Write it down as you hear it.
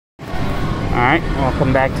Alright,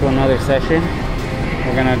 welcome back to another session.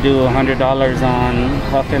 We're gonna do $100 on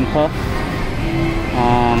Huff and Puff.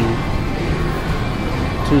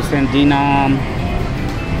 2-cent denom,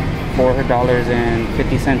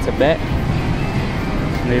 $4.50 a bet.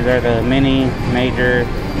 These are the mini, major,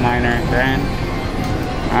 minor, grand.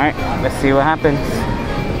 Alright, let's see what happens.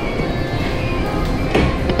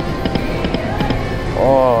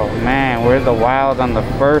 Oh man, where's the wild on the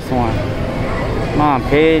first one? Come on,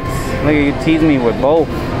 pigs. Look at you tease me with both.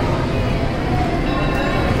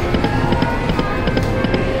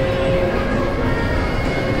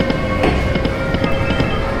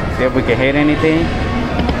 See if we can hit anything.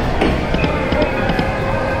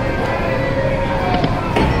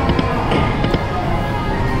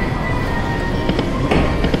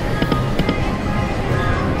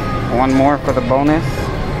 One more for the bonus.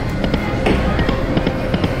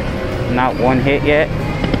 Not one hit yet.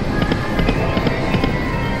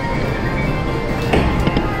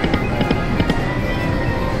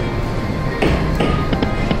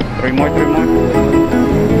 Three more.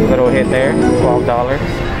 Little hit there,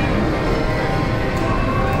 $12.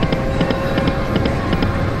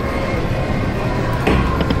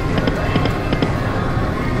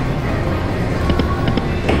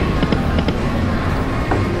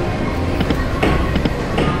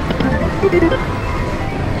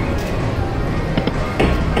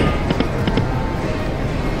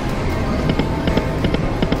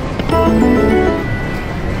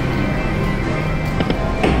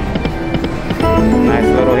 Nice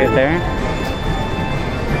little hit there.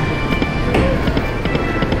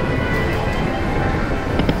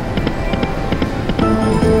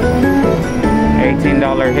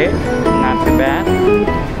 $18 hit, not too bad.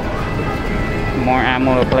 More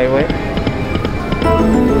ammo to play with.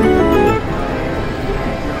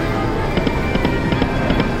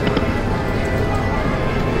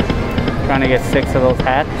 Trying to get 6 of those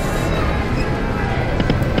hats.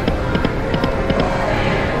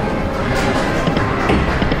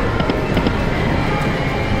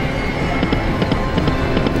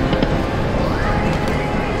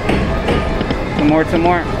 Two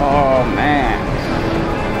more. Oh man.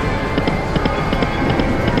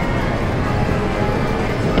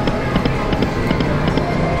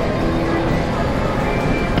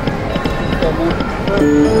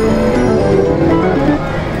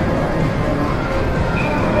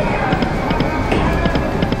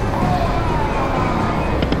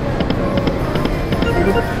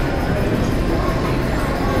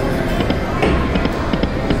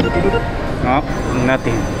 Oh,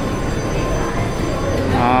 nothing.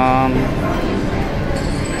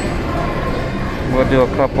 We'll do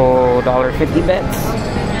a couple $1.50 bets.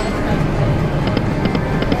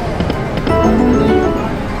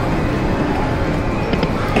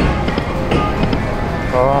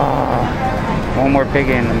 Oh, one more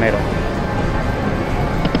piggy in the middle.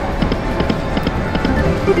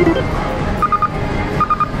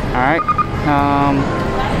 Alright,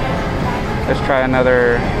 let's try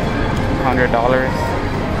another $100.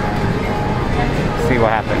 See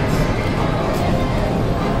what happens.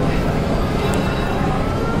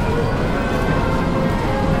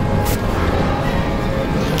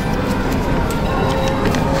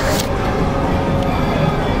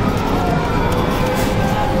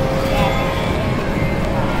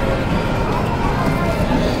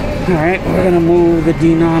 Alright, we're gonna move the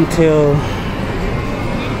denom till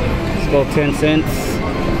let's go 10 cents,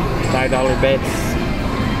 $5 bets.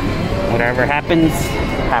 Whatever happens,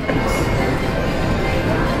 happens.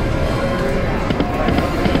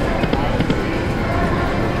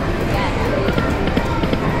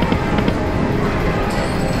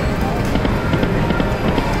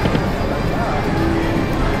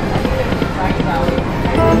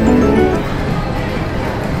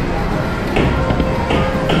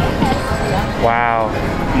 Wow,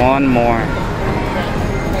 one more.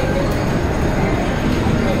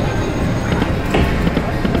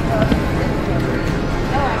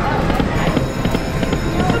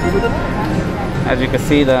 As you can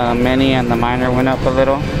see, the mini and the minor went up a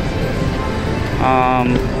little.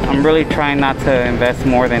 I'm really trying not to invest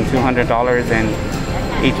more than $200 in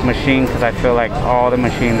each machine because I feel like all the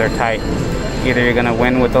machines are tight. Either you're gonna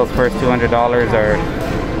win with those first $200 or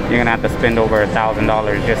you're gonna have to spend over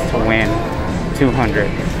 $1,000 just to win 200.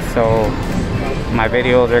 So my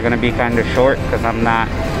videos are gonna be kind of short because I'm not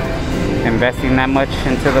investing that much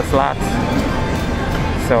into the slots.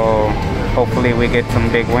 So hopefully we get some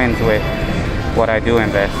big wins with what I do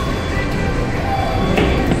invest.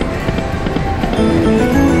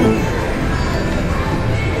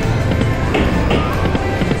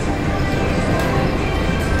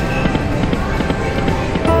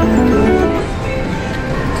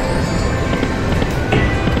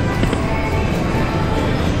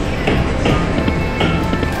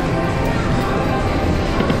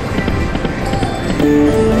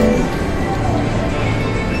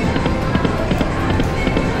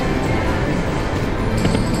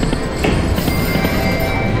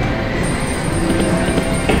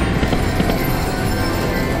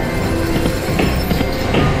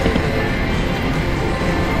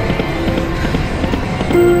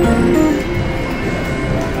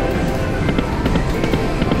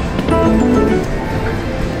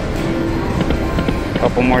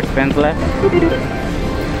 couple more spins left.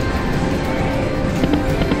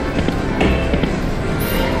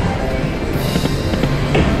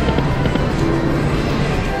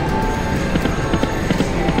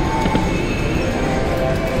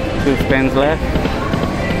 Two spins left.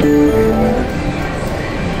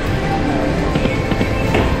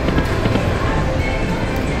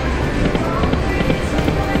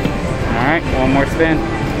 Alright, one more spin.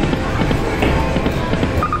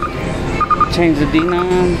 Change the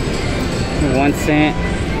denom, 1 cent,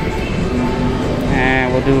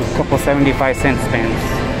 and we'll do a couple 75-cent spins.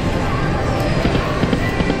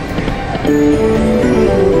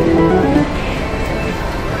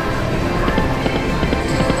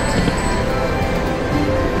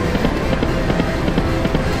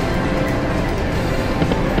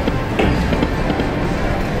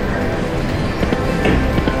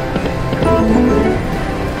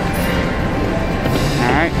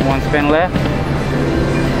 Alright, one spin left.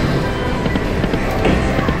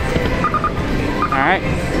 Alright,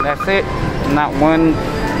 that's it. Not one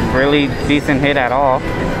really decent hit at all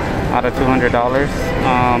out of $200.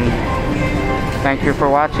 Thank you for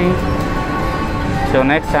watching. Till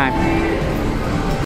next time.